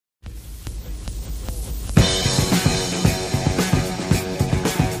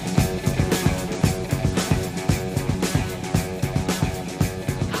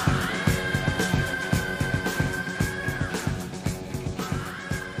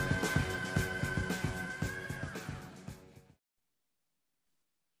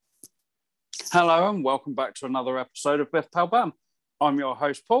Hello and welcome back to another episode of Biff Pal Bam. I'm your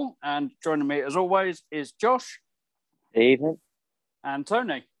host, Paul, and joining me as always is Josh. Evening. And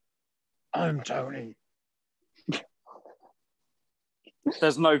Tony. I'm Tony.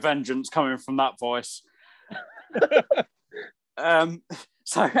 There's no vengeance coming from that voice.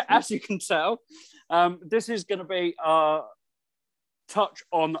 So, as you can tell, this is going to be a touch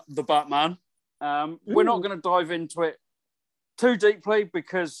on the Batman. We're not going to dive into it too deeply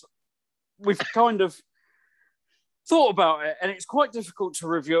because we've kind of thought about it, and it's quite difficult to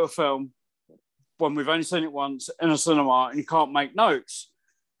review a film when we've only seen it once in a cinema and you can't make notes.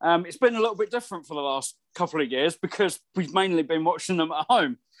 It's been a little bit different for the last couple of years because we've mainly been watching them at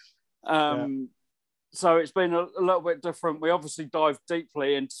home. So it's been a little bit different. We obviously dived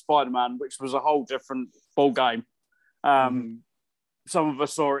deeply into Spider-Man, which was a whole different ball game. Some of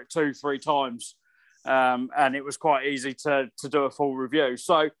us saw it 2-3 times, and it was quite easy to do a full review.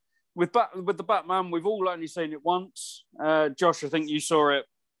 So with the Batman, we've all only seen it once. Josh, I think you saw it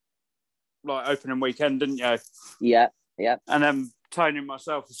like opening weekend, didn't you? Yeah. And then Tony and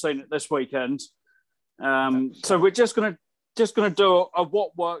myself have seen it this weekend. So we're just gonna do a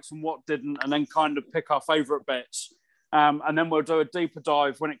what works and what didn't, and then kind of pick our favourite bits. And then we'll do a deeper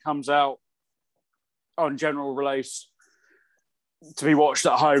dive when it comes out on general release to be watched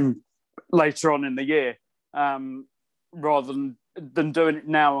at home later on in the year, rather than doing it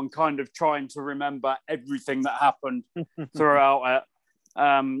now and kind of trying to remember everything that happened throughout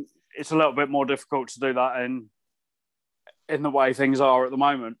it. It's a little bit more difficult to do that in the way things are at the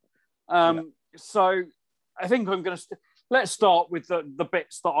moment. So I think I'm going to... Let's start with the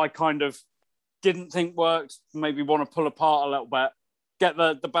bits that I kind of didn't think worked, maybe want to pull apart a little bit, get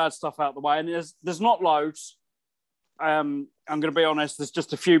the bad stuff out of the way. And there's not loads. I'm going to be honest, there's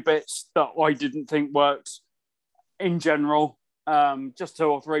just a few bits that I didn't think worked in general, just 2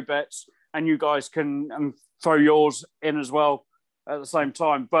 or 3 bits. And you guys can throw yours in as well at the same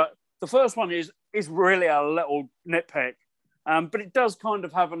time. But the first one is really a little nitpick, but it does kind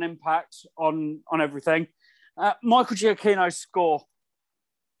of have an impact on everything. Michael Giacchino's score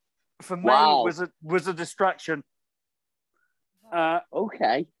for me was a distraction.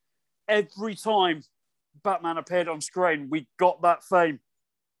 Okay. Every time Batman appeared on screen, we got that theme,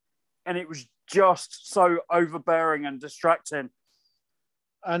 and it was just so overbearing and distracting.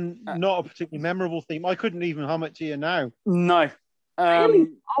 And not a particularly memorable theme. I couldn't even hum it to you now. No. Really?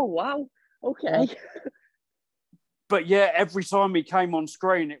 Oh, wow. Okay. But yeah, every time he came on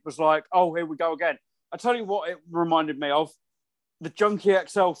screen, it was like, oh, here we go again. I tell you what it reminded me of, the Junkie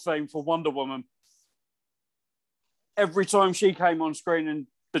XL theme for Wonder Woman. Every time she came on screen in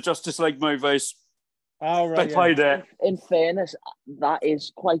the Justice League movies, they played it. In fairness, that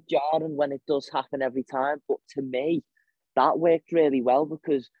is quite jarring when it does happen every time. But to me, that worked really well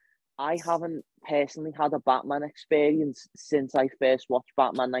because I haven't personally had a Batman experience since I first watched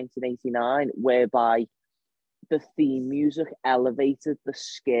Batman 1989, whereby the theme music elevated the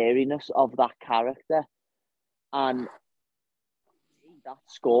scariness of that character. And that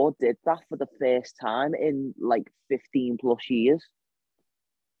score did that for the first time in like 15 plus years.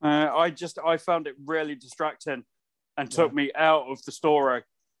 I found it really distracting and took me out of the story.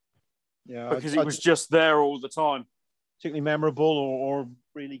 Yeah, because it was just there all the time. Particularly memorable or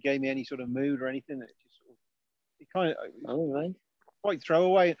really gave me any sort of mood or anything. It kind of quite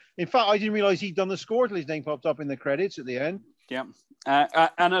throwaway. In fact, I didn't realise he'd done the score till his name popped up in the credits at the end. Yeah,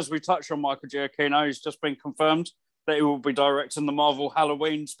 and as we touched on Michael Giacchino, he's just been confirmed that he will be directing the Marvel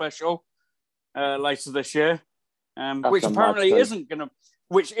Halloween special later this year, which apparently isn't going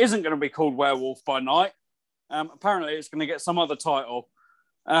to be called Werewolf by Night. Apparently, it's going to get some other title.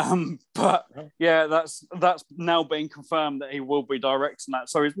 But yeah, that's now being confirmed that he will be directing that.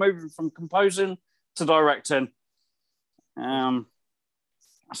 So he's moving from composing to directing.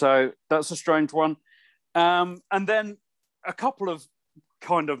 So that's a strange one. And then a couple of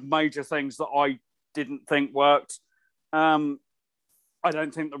kind of major things that I didn't think worked. I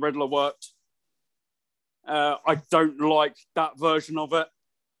don't think the Riddler worked. I don't like that version of it.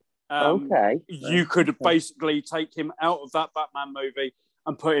 You could basically take him out of that Batman movie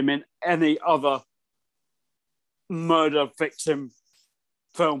and put him in any other murder victim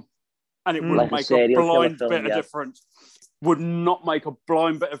film, and it wouldn't make a blind bit of difference. Would not make a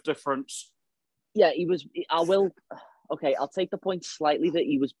blind bit of difference. Yeah, he was. I'll take the point slightly that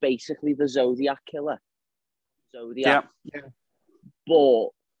he was basically the Zodiac killer. Yeah. But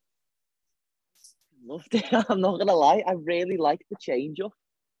loved it. I'm not gonna lie, I really like the change up.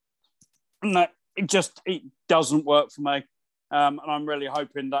 No, it doesn't work for me. And I'm really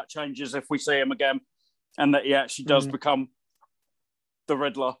hoping that changes if we see him again and that he actually does become the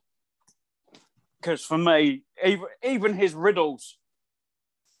Riddler. Because for me, even his riddles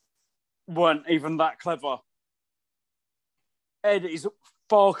weren't even that clever. Ed is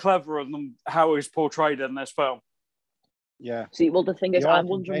far cleverer than how he's portrayed in this film. Yeah. See, well, the thing is, The I'm Arkham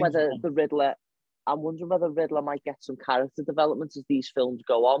wondering games whether one. the Riddler, might get some character development as these films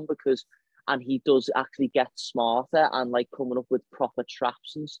go on, and he does actually get smarter and like coming up with proper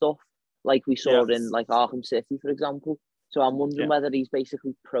traps and stuff, like we saw in like Arkham City, for example. So I'm wondering whether he's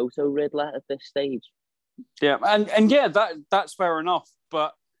basically proto Riddler at this stage. Yeah, and yeah, that's fair enough,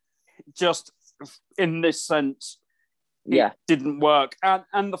 but just in this sense, it didn't work.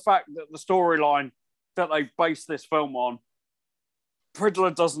 And the fact that the storyline that they based this film on,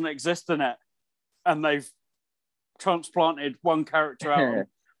 Riddler doesn't exist in it, and they've transplanted one character out and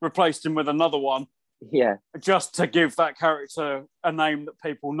replaced him with another one, just to give that character a name that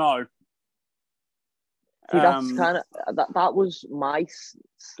people know. See, that's kind of that was my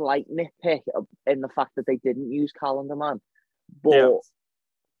slight nitpick in the fact that they didn't use Calendar Man, but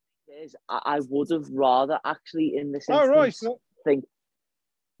I would have rather actually in this instance think,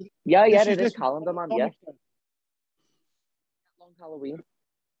 it is Calendar Man, Long Halloween.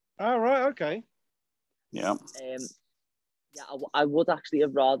 Oh right, okay. Yeah. I would actually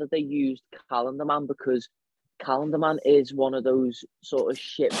have rather they used Calendar Man, because Calendar Man is one of those sort of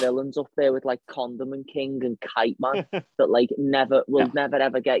shit villains up there with like Condiment King and Kite Man that like never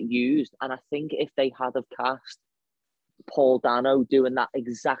ever get used. And I think if they had have cast Paul Dano doing that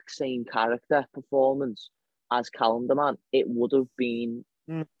exact same character performance as Calendar Man, it would have been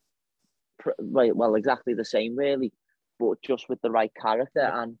exactly the same really, but just with the right character.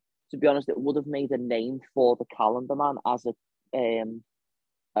 And to be honest, it would have made a name for the Calendar Man as a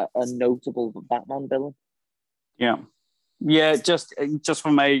notable Batman villain. Yeah, just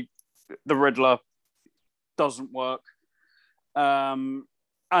for me, the Riddler doesn't work. And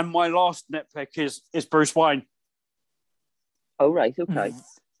my last nitpick is Bruce Wayne. Oh, right, okay.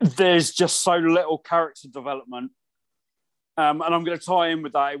 There's just so little character development. And I'm going to tie in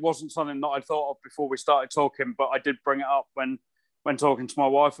with that. It wasn't something that I thought of before we started talking, but I did bring it up when talking to my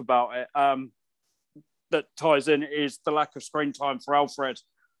wife about it. That ties in is the lack of screen time for Alfred.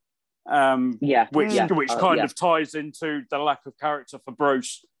 Which kind of ties into the lack of character for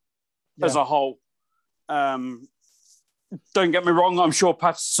Bruce as a whole. Don't get me wrong, I'm sure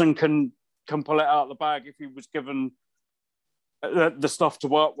Patterson can pull it out of the bag if he was given the stuff to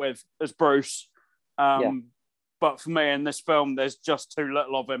work with as Bruce. But for me in this film, there's just too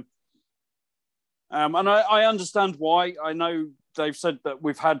little of him. And I understand why. I know they've said that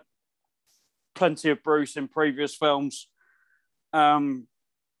we've had plenty of Bruce in previous films.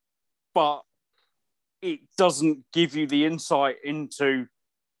 But it doesn't give you the insight into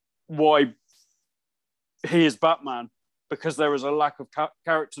why he is Batman, because there is a lack of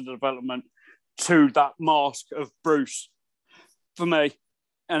character development to that mask of Bruce for me.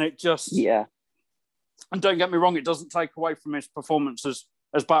 And it just... And don't get me wrong, it doesn't take away from his performance as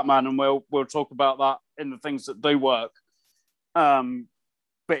Batman, and we'll talk about that in the things that do work. But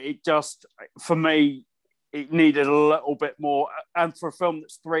it just, for me, it needed a little bit more. And for a film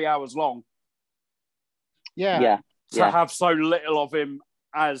that's 3 hours long, to have so little of him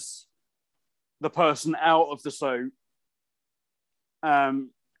as the person out of the suit,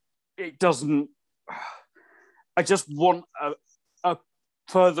 it doesn't. I just want a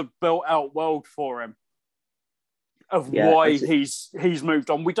further built out world for him of why he's moved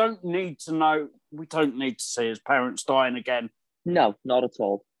on. We don't need to know. We don't need to see his parents dying again. No, not at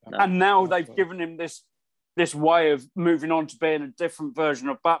all. No. And now they've given him this way of moving on to being a different version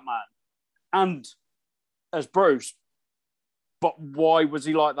of Batman and as Bruce. But why was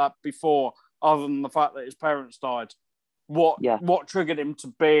he like that before, other than the fact that his parents died? What triggered him to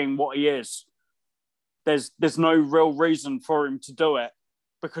being what he is? There's no real reason for him to do it,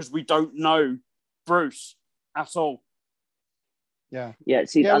 because we don't know Bruce at all. See,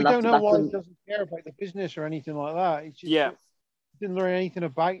 we don't know why he doesn't care about the business or anything like that. It's just, didn't learn anything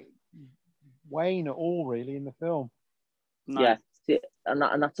about Wayne at all, really, in the film. No. Yeah, see, and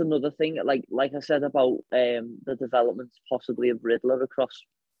that's another thing. Like I said about the development possibly of Riddler across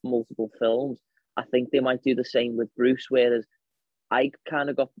multiple films. I think they might do the same with Bruce. Whereas I kind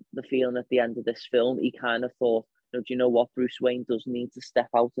of got the feeling at the end of this film, he kind of thought, do you know what, Bruce Wayne does need to step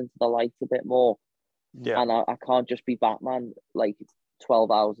out into the light a bit more. Yeah. And I can't just be Batman like 12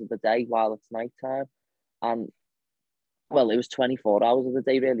 hours of the day while it's nighttime. And well, it was 24 hours of the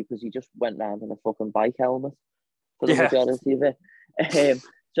day really, because he just went round in a fucking bike helmet for the majority of it.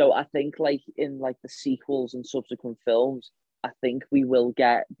 So I think like in like the sequels and subsequent films, I think we will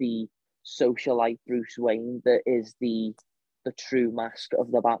get the socialite Bruce Wayne that is the true mask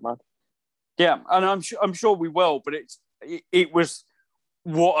of the Batman. Yeah, and I'm sure we will, but it was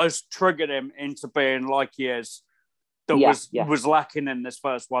what has triggered him into being like he is that was lacking in this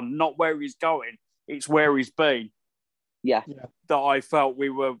first one. Not where he's going, it's where he's been. Yeah. That I felt we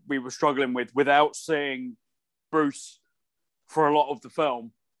were struggling with without seeing Bruce for a lot of the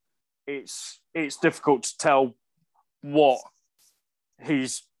film. It's difficult to tell what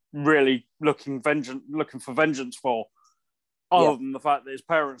he's really looking for vengeance for, other than the fact that his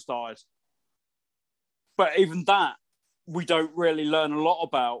parents died. But even that, we don't really learn a lot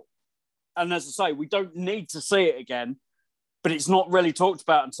about. And as I say, we don't need to see it again, but it's not really talked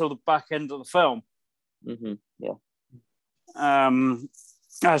about until the back end of the film. Mm-hmm. Yeah.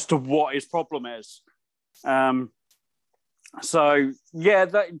 As to what his problem is. So, yeah,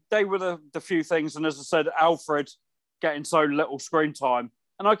 they were the few things. And as I said, Alfred getting so little screen time.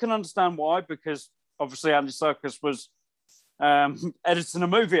 And I can understand why, because obviously Andy Serkis was editing a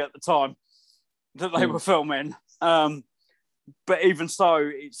movie at the time that they were filming. But even so,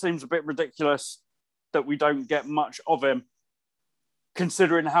 it seems a bit ridiculous that we don't get much of him,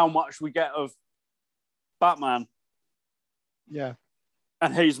 considering how much we get of Batman. Yeah.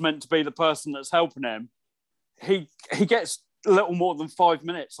 And he's meant to be the person that's helping him. He gets a little more than 5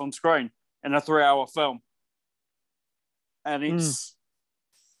 minutes on screen in a 3-hour film. And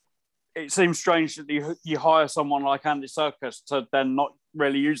it seems strange that you hire someone like Andy Serkis to then not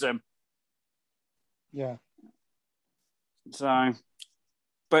really use him. Yeah. So,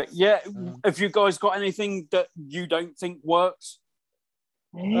 but yeah, have you guys got anything that you don't think works?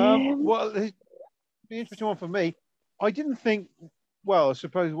 Well, the interesting one for me, I didn't think. Well, I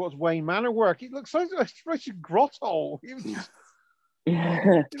suppose what's Wayne Manor work? It looks like a grotto.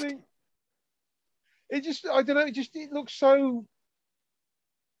 It just, I don't know. It looks so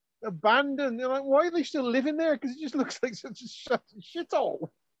abandoned. They're like, why are they still living there? Because it just looks like such a shithole.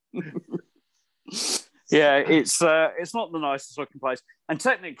 Yeah, it's not the nicest looking place, and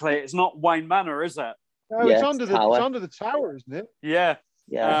technically, it's not Wayne Manor, is it? No, it's under the tower, isn't it? Yeah,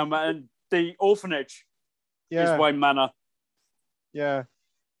 yeah. And the orphanage is Wayne Manor. Yeah,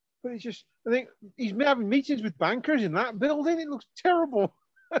 but it's just, I think he's having meetings with bankers in that building. It looks terrible.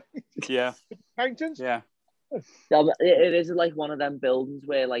 Yeah, accountants. Yeah. It is like one of them buildings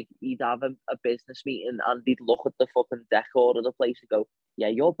where like he'd have a business meeting and he'd look at the fucking decor of the place and go, "Yeah,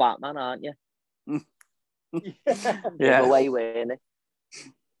 you're Batman, aren't you?" Yeah. Away, weren't it?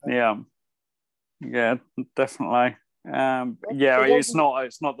 Yeah, definitely. Yeah, it's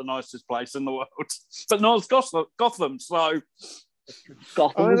not the nicest place in the world, but no, it's Gotham. So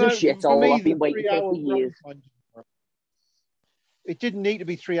Gotham was a shithole. I've been waiting for years. It didn't need to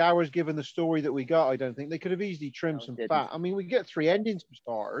be 3 hours given the story that we got. I don't think they could have easily trimmed some fat. I mean, we get 3 endings for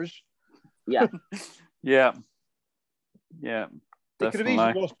stars. Yeah. Yeah. They could have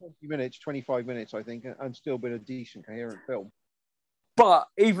easily lost 20 minutes, 25 minutes, I think, and still been a decent, coherent film. But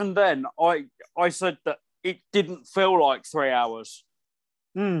even then, I said that it didn't feel like 3 hours.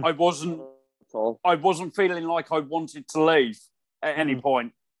 I wasn't feeling like I wanted to leave at any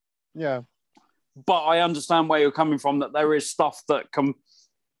point. Yeah. But I understand where you're coming from, that there is stuff that can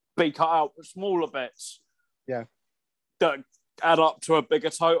be cut out, smaller bits. Yeah. That add up to a bigger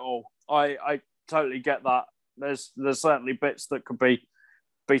total. I totally get that. There's certainly bits that could be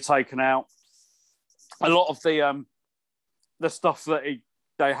taken out. A lot of the stuff that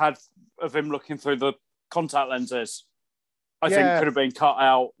they had of him looking through the contact lenses, I think could have been cut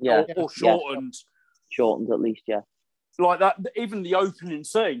out or shortened. Shortened at least, yeah. Like that, even the opening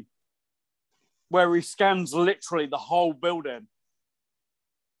scene where he scans literally the whole building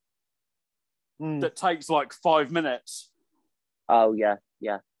that takes like 5 minutes. Oh, yeah,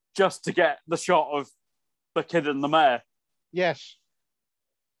 yeah. Just to get the shot of the kid and the mayor. Yes.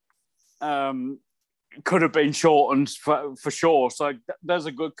 Could have been shortened for sure. So there's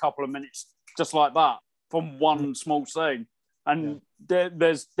a good couple of minutes just like that from one small scene. And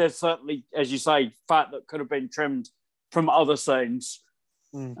there's certainly, as you say, fat that could have been trimmed from other scenes.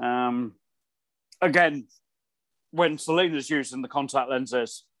 Again, when Selina's using the contact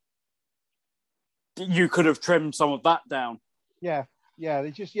lenses, you could have trimmed some of that down. Yeah.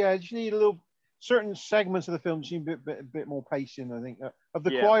 They just need a little. Certain segments of the film seem a bit more pacing, I think, of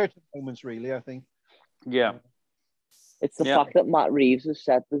the quieter moments, really, I think. Yeah. It's the fact that Matt Reeves has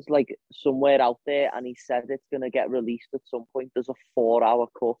said there's like somewhere out there, and he said it's going to get released at some point. There's a 4-hour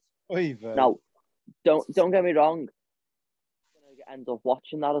cut. Now, don't get me wrong. I'm going to end up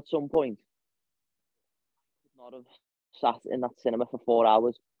watching that at some point. I could not have sat in that cinema for 4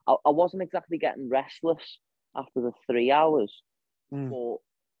 hours. I wasn't exactly getting restless after the 3 hours, but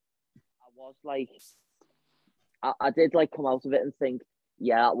I was like, I did like come out of it and think,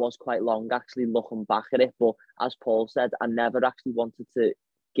 yeah, that was quite long actually looking back at it. But as Paul said, I never actually wanted to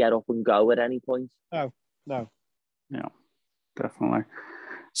get up and go at any point. No. Yeah, definitely.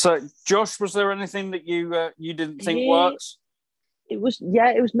 So, Josh, was there anything that you didn't think works? It was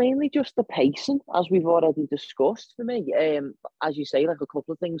mainly just the pacing, as we've already discussed for me. As you say, like a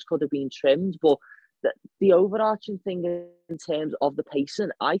couple of things could have been trimmed, but the overarching thing in terms of the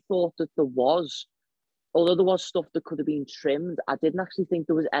pacing, I thought that although there was stuff that could have been trimmed, I didn't actually think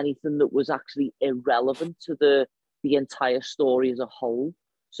there was anything that was actually irrelevant to the entire story as a whole.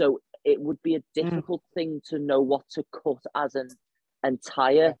 So it would be a difficult thing to know what to cut as an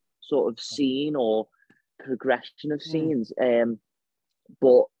entire sort of scene or progression of scenes.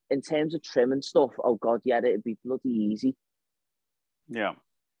 But in terms of trimming stuff, oh God, yeah, it'd be bloody easy. Yeah,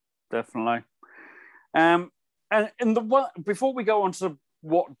 definitely. And in the one, before we go on to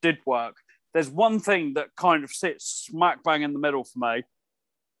what did work, there's one thing that kind of sits smack bang in the middle for me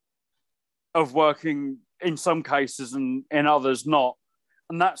of working in some cases and in others not,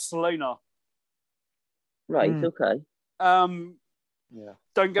 and that's Selena. Right. Okay. Yeah.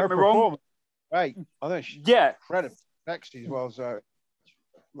 Don't get me wrong. Right. I think she's incredible next as well. So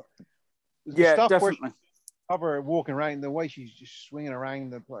yeah, definitely. Of her walking around, the way she's just swinging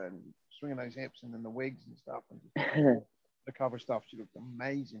around swinging those hips and then the wigs and stuff, and the cover stuff, she looked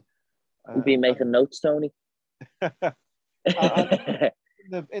amazing. You've been making notes, Tony. in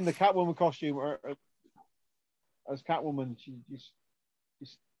the Catwoman costume, as Catwoman, she just the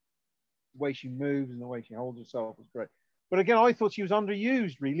way she moves and the way she holds herself was great. But again, I thought she was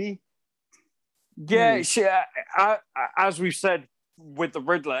underused, really. Yeah, she, as we've said with the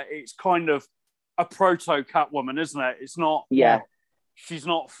Riddler, it's kind of a proto Catwoman, isn't it? It's not. Yeah. She's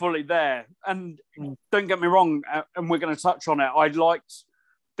not fully there. And don't get me wrong, and we're going to touch on it. I liked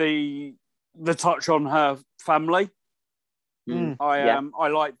the touch on her family. I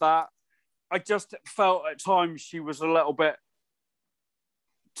like that. I just felt at times she was a little bit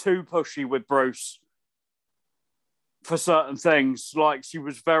too pushy with Bruce for certain things. Like she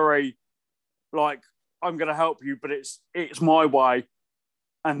was very like, I'm going to help you, but it's my way,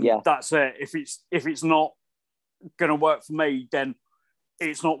 and that's it. If it's not going to work for me, then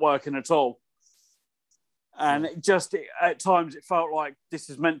it's not working at all. And at times it felt like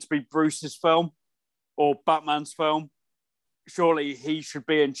this is meant to be Bruce's film or Batman's film. Surely he should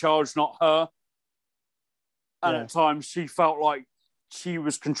be in charge, not her. And at times she felt like she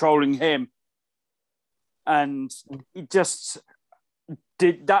was controlling him. And it just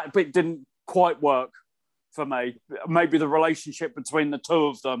that bit didn't quite work for me. Maybe the relationship between the two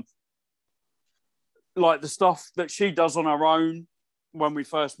of them, like the stuff that she does on her own when we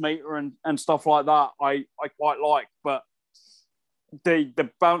first meet her and stuff like that, I quite like. But the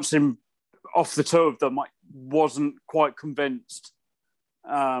bouncing off the two of them, I wasn't quite convinced.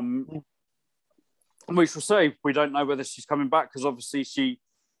 We shall see. We don't know whether she's coming back because obviously she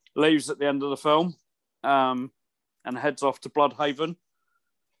leaves at the end of the film and heads off to Bloodhaven.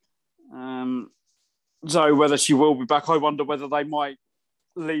 So whether she will be back, I wonder whether they might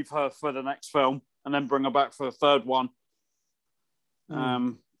leave her for the next film and then bring her back for the third one.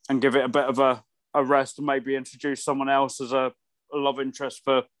 And give it a bit of a rest and maybe introduce someone else as a love interest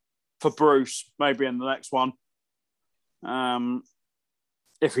for Bruce, maybe in the next one.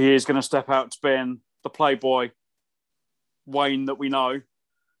 If he is going to step out to being the playboy Wayne that we know,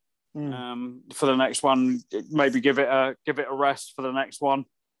 for the next one, maybe give it a rest for the next one.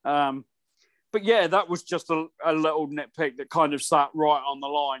 But yeah, that was just a little nitpick that kind of sat right on the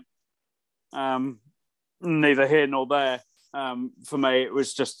line. Neither here nor there. For me, it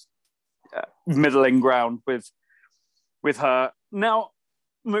was just middling ground with her. Now,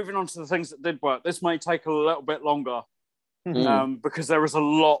 moving on to the things that did work, this may take a little bit longer because there is a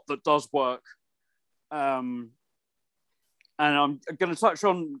lot that does work. And I'm going to touch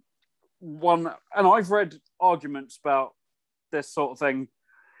on one, and I've read arguments about this sort of thing.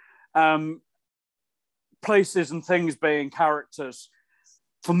 Places and things being characters.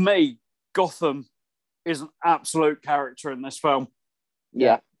 For me, Gotham is an absolute character in this film.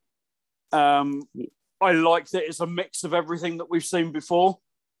 Yeah. I like that it's a mix of everything that we've seen before.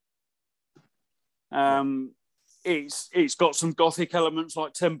 It's got some gothic elements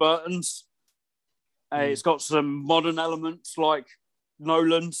like Tim Burton's. It's got some modern elements like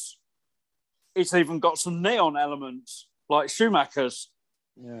Nolan's. It's even got some neon elements like Schumacher's.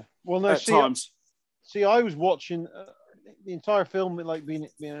 Yeah. Well, no, at times. See, I was watching the entire film, like being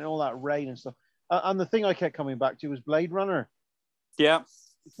in all that rain and stuff. And the thing I kept coming back to was Blade Runner. Yeah.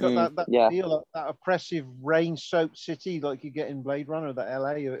 It's got that feel, that oppressive rain-soaked city like you get in Blade Runner, the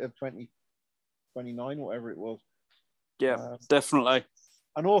LA of 2029, whatever it was. Yeah, definitely.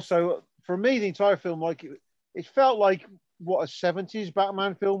 And also, for me, the entire film, like it felt like what a 70s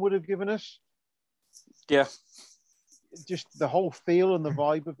Batman film would have given us. Yeah. Just the whole feel and the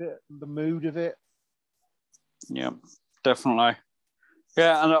vibe of it, the mood of it. Yeah, definitely.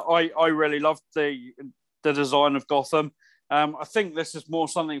 Yeah, and I really loved the design of Gotham. I think this is more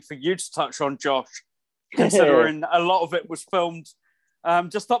something for you to touch on, Josh, considering a lot of it was filmed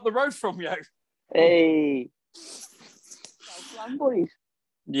just up the road from you. Hey, Southland boys.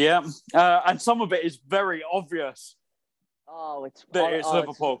 Yeah, and some of it is very obvious. Oh, it's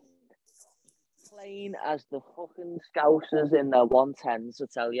Liverpool. It's plain as the fucking Scousers in their 110s, I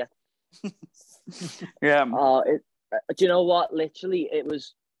tell you. Yeah. Do you know what? Literally, it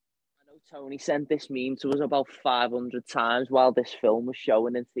was. I know Tony sent this meme to us about 500 times while this film was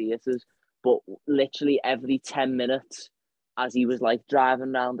showing in theaters. But literally every 10 minutes, as he was like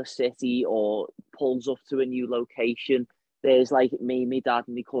driving around the city or pulls up to a new location, there's like me, my dad,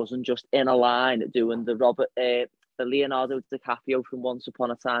 and my cousin just in a line doing the Leonardo DiCaprio from Once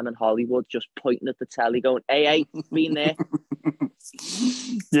Upon a Time in Hollywood, just pointing at the telly, going, "Hey, been there."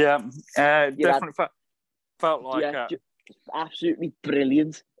 Yeah, definitely felt like absolutely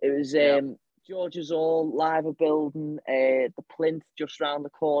brilliant. It was George's Hall, Liver Building, the plinth just round the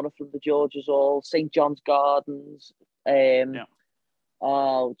corner from the George's Hall, St John's Gardens, Anfield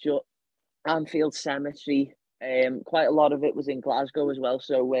Cemetery. Quite a lot of it was in Glasgow as well,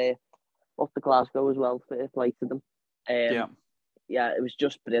 so up to Glasgow as well, fair play to them. Yeah, it was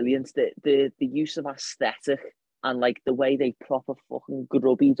just brilliant. The use of aesthetic and like the way they proper fucking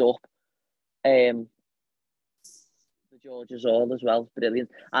grubbied up the George's Hall as well, brilliant.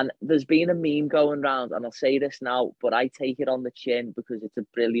 And there's been a meme going around, and I'll say this now, but I take it on the chin because it's a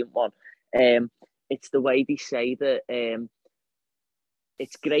brilliant one. It's the way they say that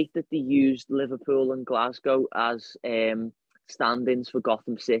it's great that they used Liverpool and Glasgow as stand-ins for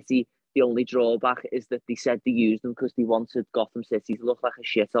Gotham City. The only drawback is that they said they used them because they wanted Gotham City to look like a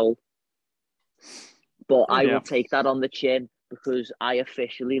shithole. But I will take that on the chin because I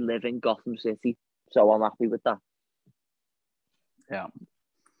officially live in Gotham City, so I'm happy with that. Yeah.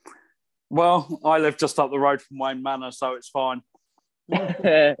 Well, I live just up the road from Wayne Manor, so it's fine.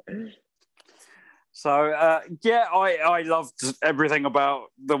 So, I loved everything about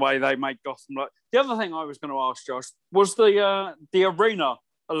the way they made Gotham look. The other thing I was going to ask, Josh, was the arena,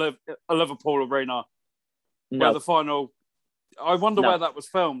 a Liverpool arena, where the final... I wonder where that was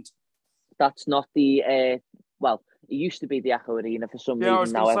filmed. That's not the... well, it used to be the Echo Arena for some reason. Yeah, I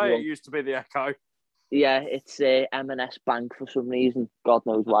was going to say it used to be the Echo. Yeah, it's M&S Bank for some reason. God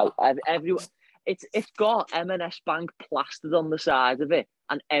knows why. It's got M&S Bank plastered on the side of it,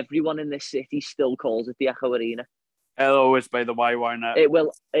 and everyone in this city still calls it the Echo Arena. It'll always be the way, won't it?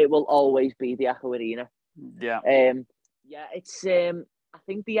 It will always be the Echo Arena. Yeah. It's I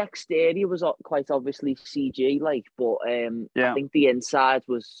think the exterior was quite obviously CG, but I think the inside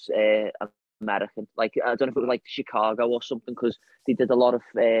was American. Like, I don't know if it was like Chicago or something, because they did a lot of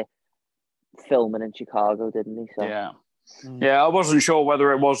filming in Chicago, didn't they? So. Yeah, I wasn't sure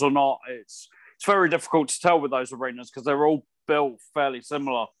whether it was or not. It's very difficult to tell with those arenas because they're all built fairly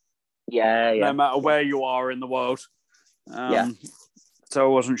similar. Yeah. No matter where you are in the world. So I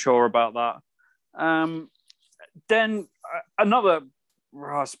wasn't sure about that. Then another,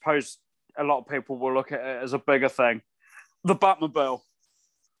 I suppose a lot of people will look at it as a bigger thing. The Batmobile.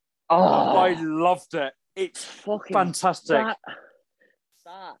 Oh, I loved it. It's fucking fantastic.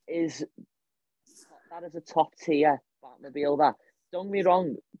 That is a top tier Batmobile. That, don't get me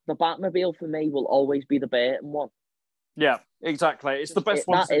wrong, the Batmobile for me will always be the Burton one. Yeah, exactly. It's the best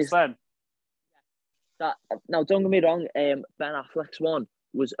one since then. Now, don't get me wrong, Ben Affleck's one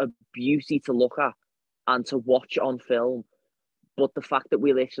was a beauty to look at and to watch on film, but the fact that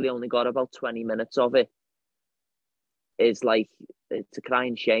we literally only got about 20 minutes of it is like, it's a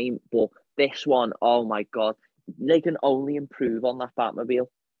crying shame. But this one, oh my God, they can only improve on that Batmobile.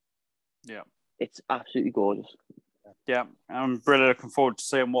 Yeah. It's absolutely gorgeous. Yeah, I'm really looking forward to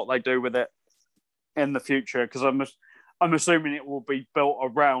seeing what they do with it in the future, because I'm assuming it will be built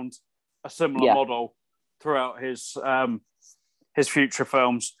around a similar model throughout his future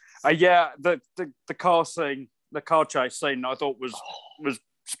films. The car scene, the car chase scene, I thought was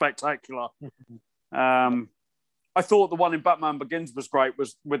spectacular. I thought the one in Batman Begins was great,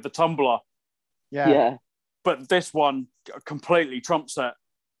 was with the tumbler. Yeah. But this one completely trumps it.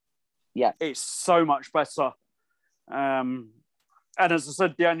 Yeah. It's so much better. And as I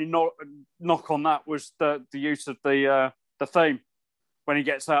said, the only knock on that was the use of the theme when he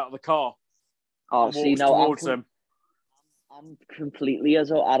gets out of the car. Oh, see, no, I'm completely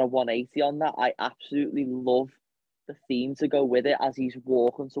at a 180 on that. I absolutely love the theme to go with it as he's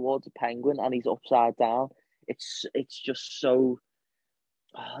walking towards a penguin and he's upside down. It's just so.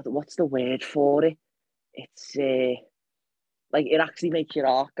 What's the word for it? It's like it actually makes your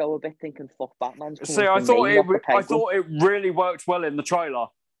heart go a bit, thinking, "Fuck, Batman's coming." See, I thought it really worked well in the trailer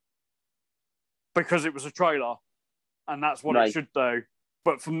because it was a trailer, and that's what it should do.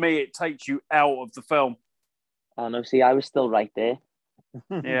 But for me, it takes you out of the film. Oh no! See, I was still right there.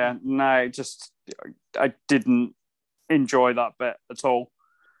 Yeah, no, I didn't enjoy that bit at all.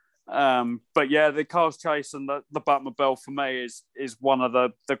 But yeah, the cars chase and the Batmobile for me is one of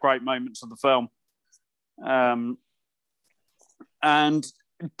the great moments of the film. And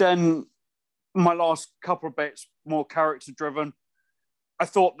then my last couple of bits, more character driven. I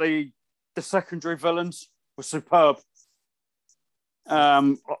thought the secondary villains were superb.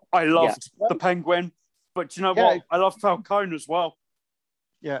 I loved the Penguin, but you know what? I love Falcone as well.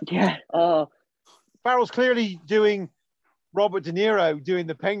 Yeah. Farrell's clearly doing Robert De Niro doing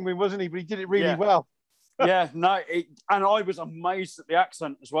the Penguin, wasn't he? But he did it really well. And I was amazed at the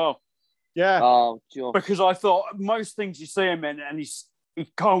accent as well. Yeah. Oh, sure. Because I thought most things you see him in, and he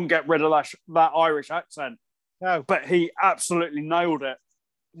can't get rid of that Irish accent. No. But he absolutely nailed it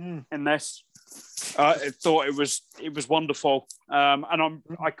in this. I thought it was wonderful, and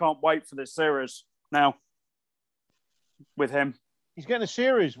I can't wait for this series now with him. He's getting a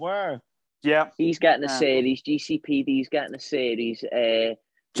series. Wow. Yeah, he's getting a series. GCPD's getting a series.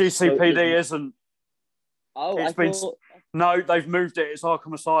 GCPD isn't. Oh, no, they've moved it. It's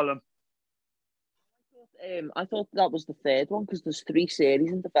Arkham Asylum. I thought that was the third one because there's 3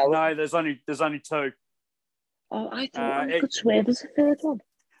 series in development. No, there's only 2. Oh, I thought I could swear there's a third one.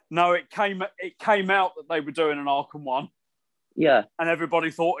 No, it came out that they were doing an Arkham one. Yeah, and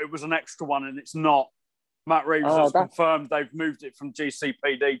everybody thought it was an extra one, and it's not. Matt Reeves has confirmed they've moved it from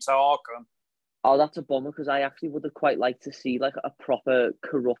GCPD to Arkham. Oh, that's a bummer because I actually would have quite liked to see like a proper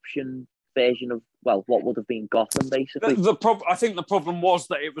corruption version of what would have been Gotham, basically. I think the problem was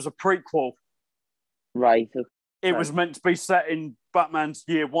that it was a prequel. Right. Okay. It was meant to be set in Batman's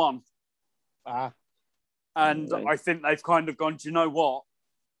year 1. And right. I think they've kind of gone, do you know what?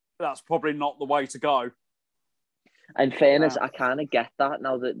 That's probably not the way to go. In fairness, I kind of get that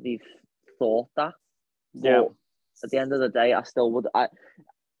now that they've thought that. But at the end of the day, I still would. I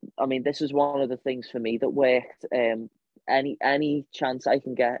mean, this is one of the things for me that worked. Any chance I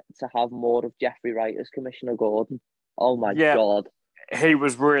can get to have more of Jeffrey Wright as Commissioner Gordon. Oh my God. He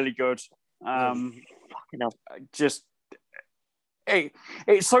was really good. Fucking hell.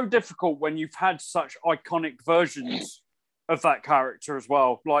 It's so difficult when you've had such iconic versions of that character as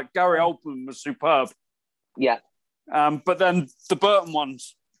well. Like Gary Oldman was superb. Yeah. But then the Burton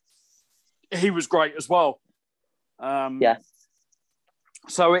ones, he was great as well.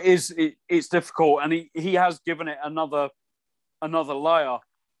 So it's difficult, and he has given it another layer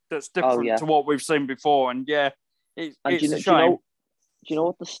that's different to what we've seen before. And it's a shame. Do you know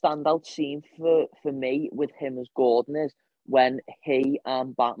what the standout scene for me with him as Gordon is? When he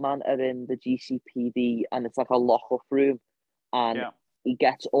and Batman are in the GCPD and it's like a lock-up room and he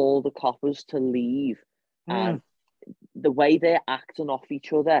gets all the coppers to leave and the way they're acting off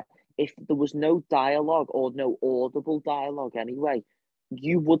each other, if there was no dialogue or no audible dialogue anyway,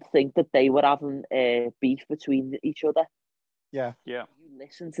 you would think that they were having a beef between each other. Yeah. You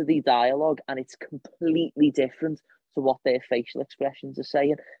listen to the dialogue and it's completely different to what their facial expressions are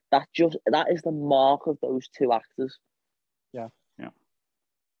saying. That is the mark of those 2 actors.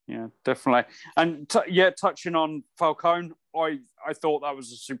 Yeah, definitely. And touching on Falcone, I thought that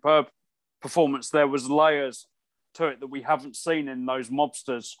was a superb performance. There was layers to it that we haven't seen in those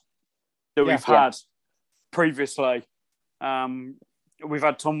mobsters that we've had previously. We've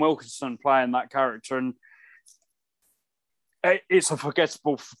had Tom Wilkinson playing that character, and it's a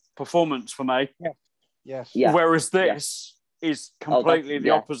forgettable performance for me. Yes. Whereas this is completely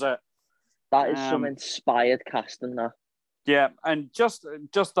the opposite. That is some inspired casting there. Yeah, and just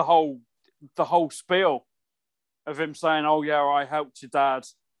the whole spiel of him saying, "Oh yeah, I helped your dad.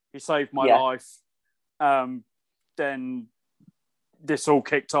 He saved my life." Then this all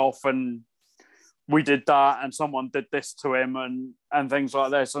kicked off, and we did that, and someone did this to him, and things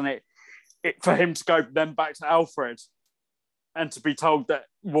like this, and it for him to go then back to Alfred, and to be told that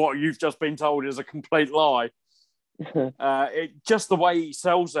what you've just been told is a complete lie. Just the way he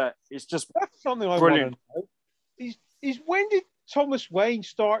sells it is just that's something brilliant. I want to know. Is when did Thomas Wayne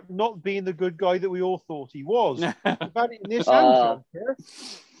start not being the good guy that we all thought he was? About it in this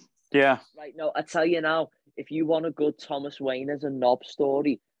Yeah. Right, no, I tell you now, if you want a good Thomas Wayne as a knob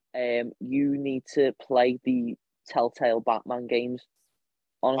story, you need to play the Telltale Batman games.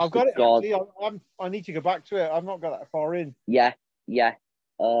 Honest I've got to it God. actually. I need to go back to it. I've not got that far in. Yeah.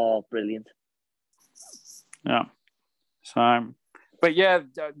 Oh, brilliant. Yeah. So, but yeah,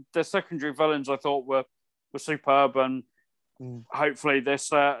 the secondary villains I thought were superb, and hopefully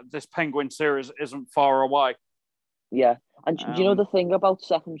this Penguin series isn't far away. Yeah, and do you know the thing about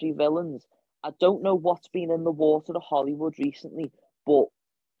secondary villains? I don't know what's been in the water of Hollywood recently, but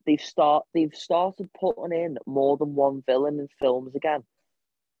they've started putting in more than one villain in films again.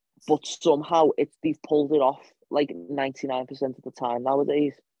 But somehow they've pulled it off like 99% of the time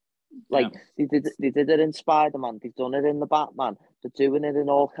nowadays. Like they did it in Spider-Man, they've done it in the Batman, they're doing it in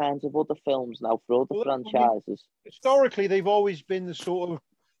all kinds of other films now for other franchises. Historically, they've always been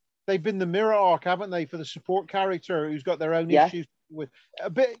they've been the mirror arc, haven't they, for the support character who's got their own issues with a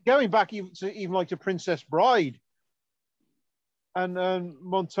bit going back even to Princess Bride and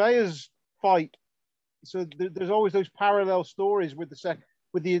Montoya's fight. So there's always those parallel stories with the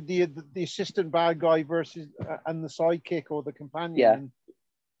assistant bad guy versus and the sidekick or the companion. Yeah.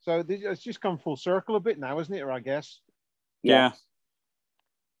 So it's just come full circle a bit now, isn't it? Or I guess. Yeah,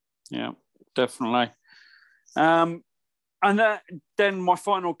 definitely. And then my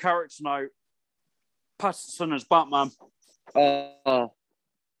final character note: Pattinson as Batman.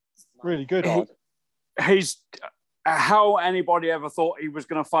 Really good. He's how anybody ever thought he was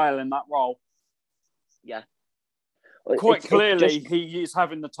going to fail in that role. Yeah. Quite clearly, he is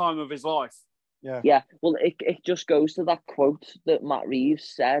having the time of his life. Yeah. Well, it just goes to that quote that Matt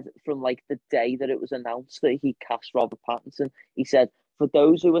Reeves said from like the day that it was announced that he cast Robert Pattinson. He said, for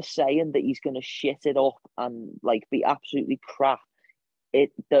those who are saying that he's going to shit it up and like be absolutely crap,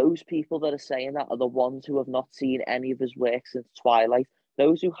 those people that are saying that are the ones who have not seen any of his work since Twilight.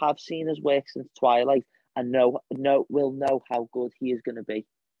 Those who have seen his work since Twilight and will know how good he is going to be.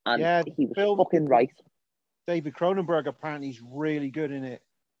 And he was fucking right. David Cronenberg apparently is really good in it.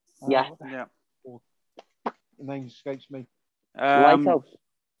 Yeah. The name escapes me. Lighthouse.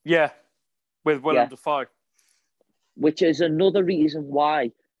 Yeah, with Willem Dafoe. Which is another reason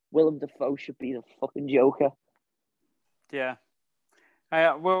why Willem Dafoe should be the fucking Joker. Yeah.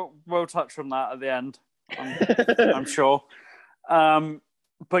 We'll touch on that at the end, I'm sure.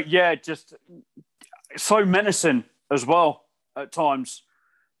 But yeah, just so menacing as well at times.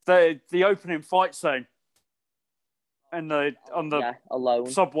 The opening fight scene and on the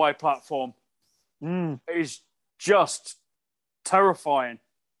subway platform is just terrifying.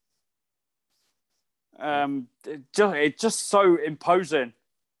 It's just so imposing,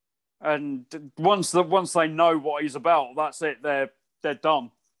 and once they know what he's about, that's it. They're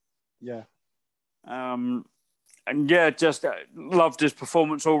done. Yeah. And yeah, just loved his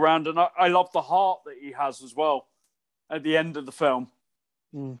performance all round, and I love the heart that he has as well at the end of the film.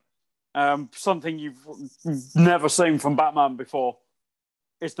 Something you've never seen from Batman before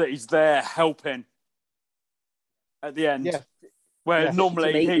is that he's there helping at the end, where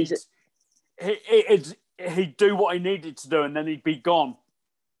normally he'd do what he needed to do and then he'd be gone.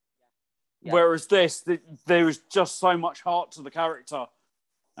 Whereas there is just so much heart to the character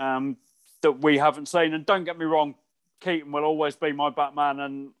that we haven't seen. And don't get me wrong, Keaton will always be my Batman,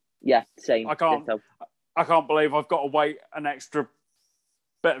 and same. I can't believe I've got to wait an extra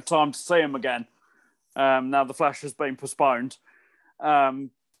bit of time to see him again. Now the Flash has been postponed,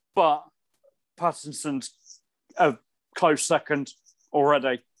 but Pattinson's a close second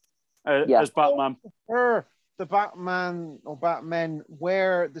already as Batman. The Batman or Batmen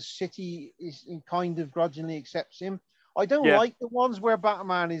where the city is kind of grudgingly accepts him. I don't like the ones where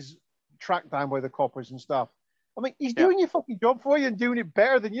Batman is tracked down by the coppers and stuff. I mean, he's doing your fucking job for you and doing it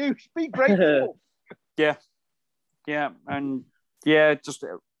better than you. Be grateful. And just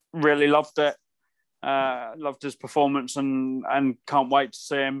really loved it. Loved his performance and can't wait to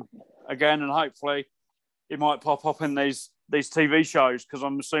see him again. And hopefully he might pop up in these TV shows, because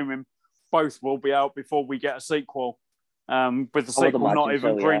I'm assuming both will be out before we get a sequel. With the sequel not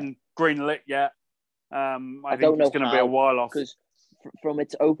even green lit yet. I think it's going to be a while off. Because from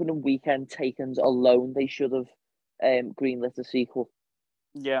its opening weekend takings alone, they should have greenlit a sequel.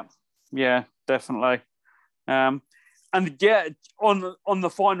 Yeah, definitely. And yeah, on the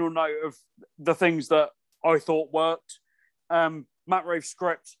final note of the things that I thought worked, Matt Reeves'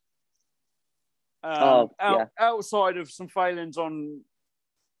 script. Outside of some failings on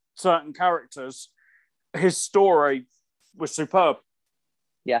certain characters, his story was superb.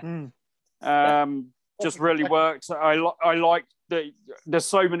 Just really worked. I liked that there's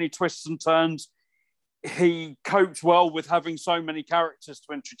so many twists and turns. He coped well with having so many characters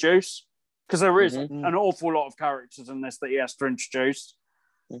to introduce, because there is an awful lot of characters in this that he has to introduce.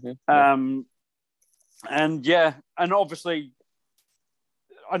 And obviously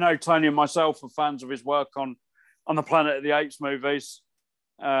I know Tony and myself are fans of his work on the Planet of the Apes movies.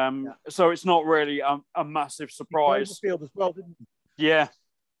 So it's not really a massive surprise. Field as well, didn't he? Yeah.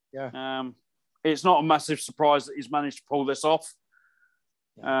 Yeah. It's not a massive surprise that he's managed to pull this off.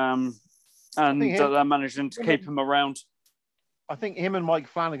 And that they're managing to keep him around. I think him and Mike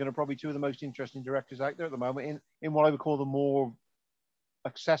Flanagan are probably two of the most interesting directors out there at the moment in what I would call the more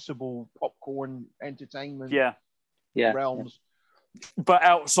accessible popcorn entertainment realms. But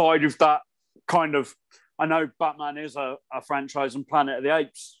outside of that kind of, I know Batman is a franchise and Planet of the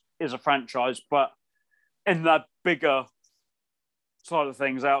Apes is a franchise, but in that bigger side of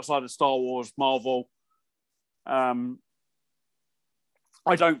things, outside of Star Wars, Marvel, I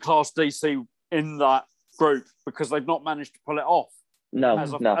don't class DC in that group because they've not managed to pull it off.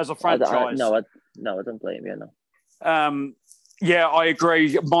 As a franchise. I don't blame you. No. Yeah, I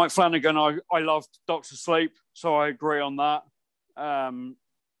agree. Mike Flanagan, I loved Doctor Sleep, so I agree on that.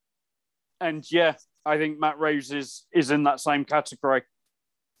 And yeah, I think Matt Reeves is in that same category.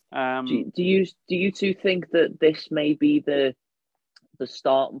 Do you two think that this may be the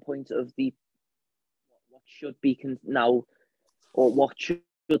starting point of what should be now, or what should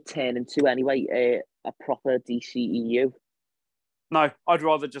turn into anyway a proper DCEU? No, I'd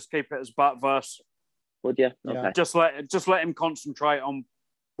rather just keep it as Batverse. Would you? Yeah. Okay. Just let him concentrate on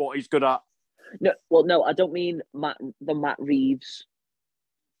what he's good at. No, I don't mean the Matt Reeves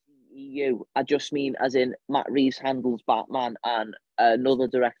EU. I just mean as in Matt Reeves handles Batman and another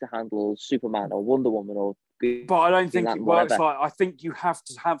director handles Superman or Wonder Woman or. But I don't think it works like. I think you have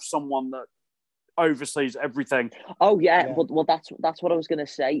to have someone that oversees everything. Oh yeah. Well, that's what I was going to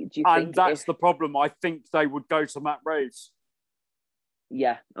say. Do you think that's the problem? I think they would go to Matt Reeves.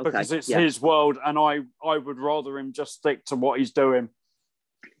 Yeah, okay. Because it's his world, and I would rather him just stick to what he's doing.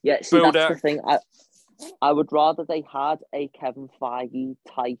 Yeah, see, that's the thing. I would rather they had a Kevin Feige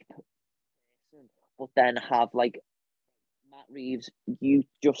type person, but then have like Matt Reeves, you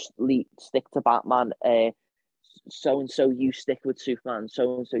just stick to Batman. So and so you stick with Superman.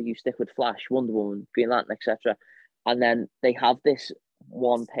 So and so you stick with Flash, Wonder Woman, Green Lantern, etc. And then they have this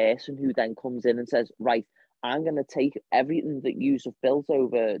one person who then comes in and says, right, I'm going to take everything that you have built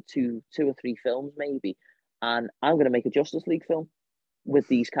over two or three films, maybe, and I'm going to make a Justice League film with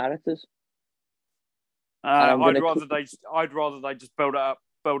these characters. I'd rather they just build out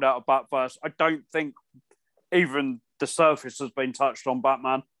a Batverse. I don't think even the surface has been touched on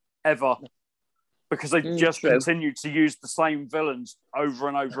Batman ever, because they just continue to use the same villains over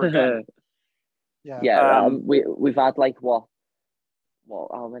and over again. We've had like what?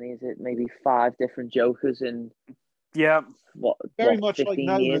 How many is it? Maybe 5 different Jokers in very much 15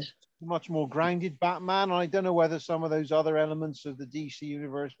 like years? Much more grounded Batman. I don't know whether some of those other elements of the DC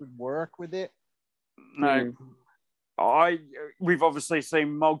universe would work with it. No, we've obviously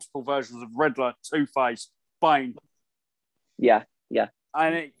seen multiple versions of Riddler, Two-Face, Bane. Yeah,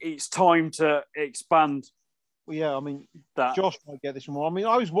 and it's time to expand. Well, yeah, I mean, Josh might get this more. I mean,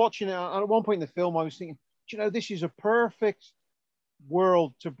 I was watching it, and at one point in the film, I was thinking, this is a perfect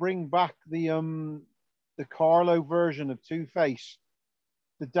world to bring back the Carlo version of Two-Face,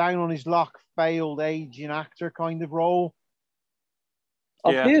 the down on his luck, failed aging actor kind of role.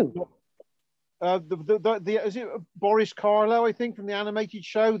 Of who? Is it Boris Karloff, I think, from the animated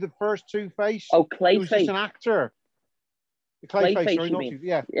show, the first Two-Face? Oh, Clayface. He was just an actor. Clayface, sorry, you not mean?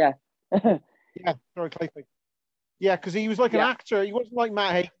 Yeah. Yeah, sorry, Clayface. Yeah, because he was like an actor. He wasn't like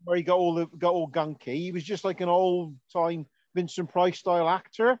Matt Haig, where he got all gunky. He was just like an old time Vincent Price style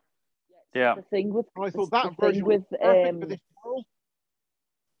actor. Yeah. The thing with and I thought that version was perfect for this world.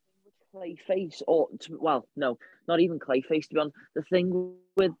 Clayface, no, not even Clayface, to be honest. The thing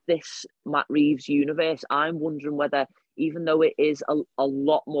with this Matt Reeves universe, I'm wondering whether, even though it is a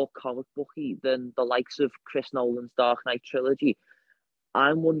lot more comic booky than the likes of Chris Nolan's Dark Knight trilogy,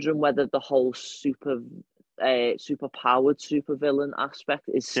 I'm wondering whether the whole super powered supervillain aspect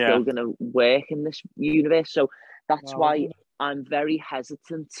is still going to work in this universe. So that's why I'm very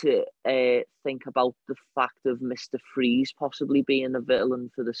hesitant to think about the fact of Mr. Freeze possibly being a villain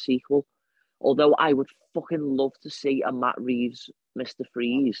for the sequel. Although I would fucking love to see a Matt Reeves Mr.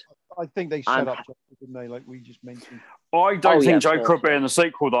 Freeze. I think they set up Joker, didn't they? Like we just mentioned. I don't think Joker will be in the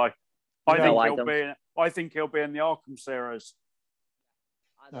sequel, though. I think he'll be in the Arkham series.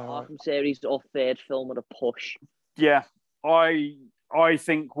 Either Arkham series or third film at a push. Yeah, I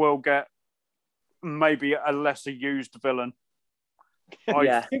think we'll get maybe a lesser used villain.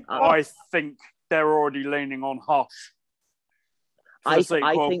 I think they're already leaning on Hush. I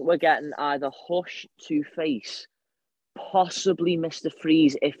think we're getting either Hush, Two-Face, possibly Mr.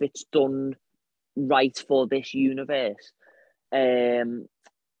 Freeze if it's done right for this universe.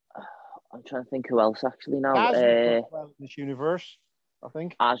 I'm trying to think who else actually now. Asriel well in this universe, I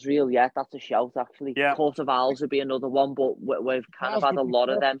think. Asriel, yeah, that's a shout actually. Yeah. Court of Owls would be another one, but we've kind of had a lot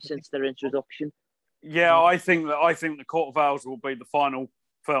of them since their introduction. Yeah, I think the Court of Owls will be the final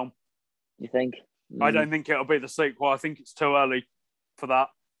film. You think? I don't think it'll be the sequel. I think it's too early for that.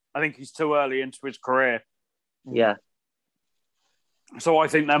 I think he's too early into his career. Yeah. So I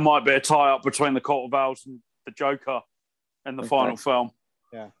think there might be a tie-up between the Court of Owls and the Joker in the final film.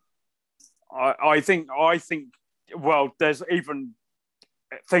 Yeah. I think. Well, there's even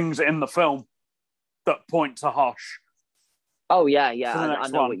things in the film that point to Hush. Oh yeah. I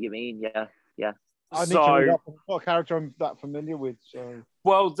know what you mean. Yeah. I need to read up on what character I'm that familiar with. So.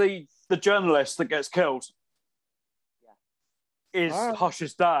 Well, the journalist that gets killed is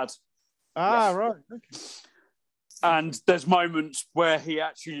Hush's dad. Right. Okay. And there's moments where he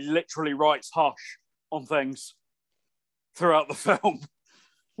actually literally writes Hush on things throughout the film.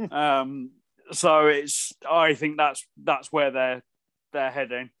 So I think that's where they're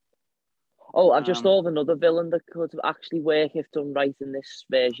heading. Oh, I've just thought of another villain that could actually work if done right in this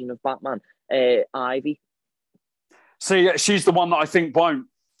version of Batman. Ivy. See, she's the one that I think won't.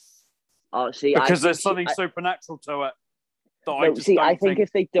 Oh, see, because there's something supernatural to it. I think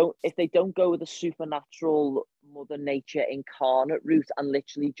if they don't go with a supernatural Mother Nature incarnate route and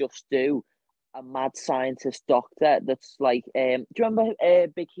literally just do a mad scientist doctor that's like, do you remember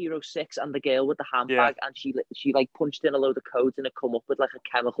Big Hero 6 and the girl with the handbag and she like punched in a load of codes and it come up with like a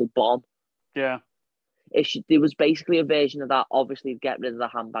chemical bomb? Yeah. There was basically a version of that, obviously get rid of the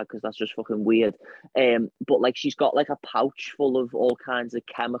handbag because that's just fucking weird. But like she's got like a pouch full of all kinds of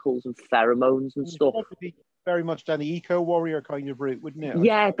chemicals and pheromones and stuff. Very much down the eco-warrior kind of route, wouldn't it?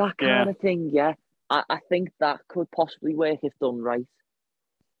 Yeah, that kind of thing, yeah. I think that could possibly work if done right.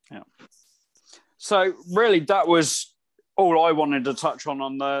 Yeah. So really that was all I wanted to touch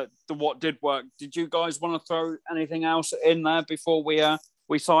on the what did work. Did you guys want to throw anything else in there before we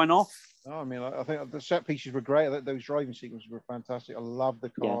sign off? No, I mean, I think the set pieces were great. Those driving sequences were fantastic. I love the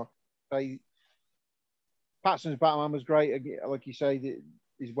car. Yeah. Pattinson's Batman was great. Like you say,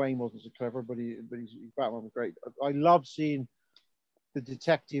 his Wayne wasn't so clever, but his Batman was great. I love seeing the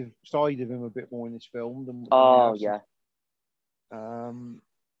detective side of him a bit more in this film.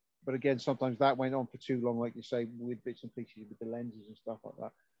 But again, sometimes that went on for too long, like you say, with bits and pieces with the lenses and stuff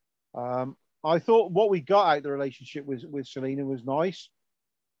like that. I thought what we got out of the relationship with Selina was nice.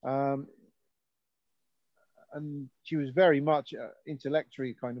 And she was very much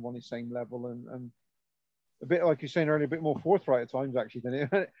intellectually kind of on the same level and a bit, like you're saying earlier, a bit more forthright at times, actually, than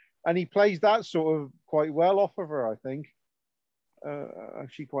it. And he plays that sort of quite well off of her, I think.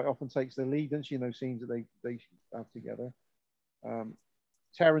 She quite often takes the lead, doesn't she, in those scenes that they have together.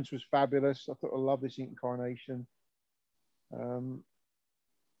 Terrence was fabulous. I thought I loved this incarnation. And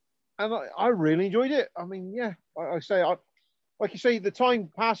I really enjoyed it. I mean, yeah, like you say, the time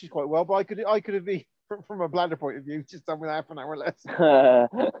passes quite well, but I could have been, from a bladder point of view, just done with half an hour less.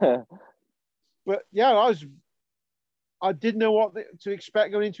 But yeah, I didn't know what to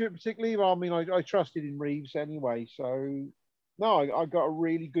expect going into it particularly. But I mean, I trusted in Reeves anyway. So no, I got a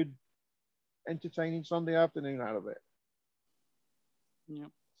really good, entertaining Sunday afternoon out of it. Yeah.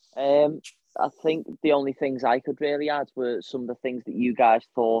 I think the only things I could really add were some of the things that you guys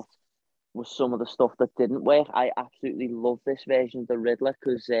thought was some of the stuff that didn't work. I absolutely love this version of the Riddler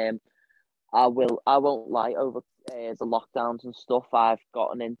because I won't lie, over the lockdowns and stuff, I've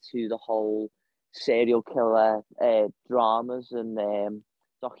gotten into the whole serial killer dramas and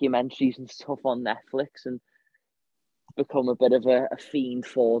documentaries and stuff on Netflix and become a bit of a fiend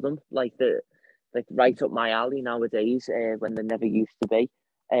for them, like right up my alley nowadays when they never used to be.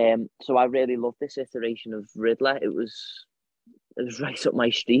 So I really love this iteration of Riddler. It was right up my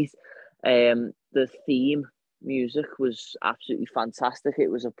street. The theme music was absolutely fantastic. It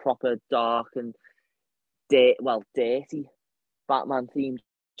was a proper dark and dirty Batman themed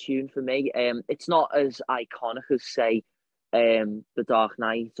tune for me. It's not as iconic as say The Dark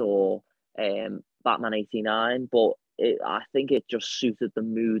Knight or Batman 89, but I think it just suited the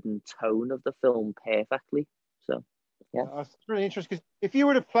mood and tone of the film perfectly. So yeah, that's really interesting because if you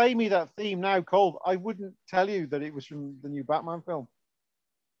were to play me that theme now, Cole, I wouldn't tell you that it was from the new Batman film.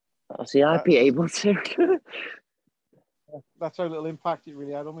 Oh, see, I'd be able to. That's how little impact it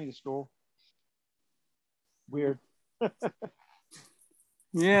really had on me, the score. Weird.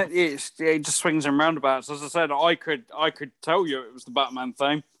 Yeah, it just swings and roundabouts. As I said, I could tell you it was the Batman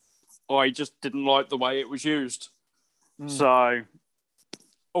theme. I just didn't like the way it was used. So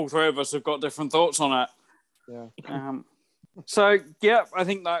all three of us have got different thoughts on it. Yeah. So yeah, I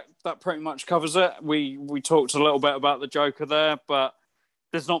think that pretty much covers it. We talked a little bit about the Joker there, but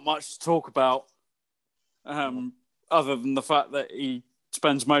there's not much to talk about, other than the fact that he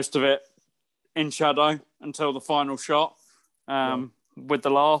spends most of it in shadow until the final shot, with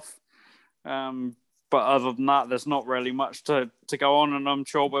the laugh. But other than that, there's not really much to go on, and I'm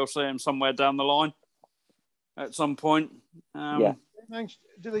sure we'll see him somewhere down the line at some point. Yeah.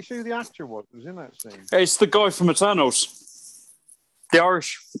 Did they show you the actor was in that scene? It's the guy from Eternals, the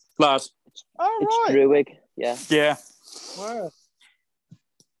Irish lad. Oh, It's right. Druig, yeah. Yeah. Wow.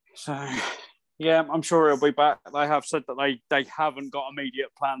 So, yeah, I'm sure he'll be back. They have said that they haven't got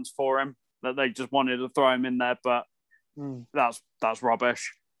immediate plans for him, that they just wanted to throw him in there, but that's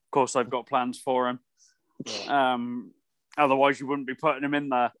rubbish. Of course, they've got plans for him. Yeah. Otherwise, you wouldn't be putting him in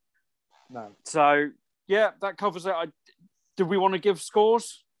there. No. So, yeah, that covers it. Do we want to give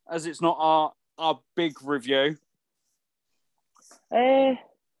scores, as it's not our big review?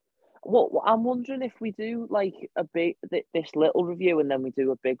 Well, I'm wondering if we do like this little review and then we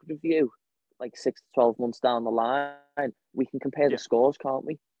do a big review, like 6 to 12 months down the line, we can compare the scores, can't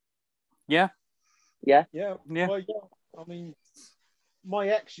we? Yeah. Yeah. Yeah. Yeah. Well, I mean, my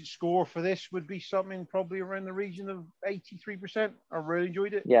exit score for this would be something probably around the region of 83%. I really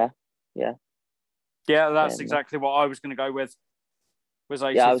enjoyed it. Yeah. Yeah. Yeah, that's exactly what I was going to go with. Was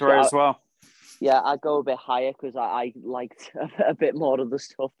 83 as well. Yeah, I'd go a bit higher because I liked a bit more of the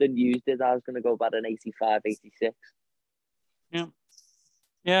stuff than you did. I was going to go about an 85, 86. Yeah.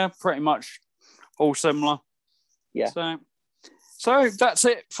 Yeah, pretty much all similar. Yeah. So that's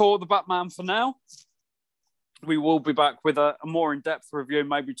it for the Batman for now. We will be back with a more in-depth review,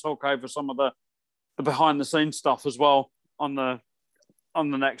 maybe talk over some of the behind-the-scenes stuff as well on the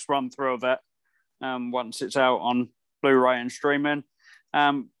next run-through of it, once it's out on Blu-ray and streaming.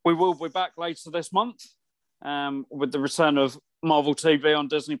 We will be back later this month with the return of Marvel TV on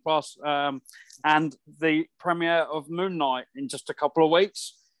Disney Plus, and the premiere of Moon Knight in just a couple of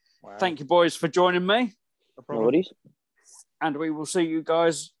weeks. Wow. Thank you, boys, for joining me. No worries. And we will see you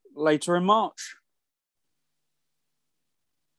guys later in March.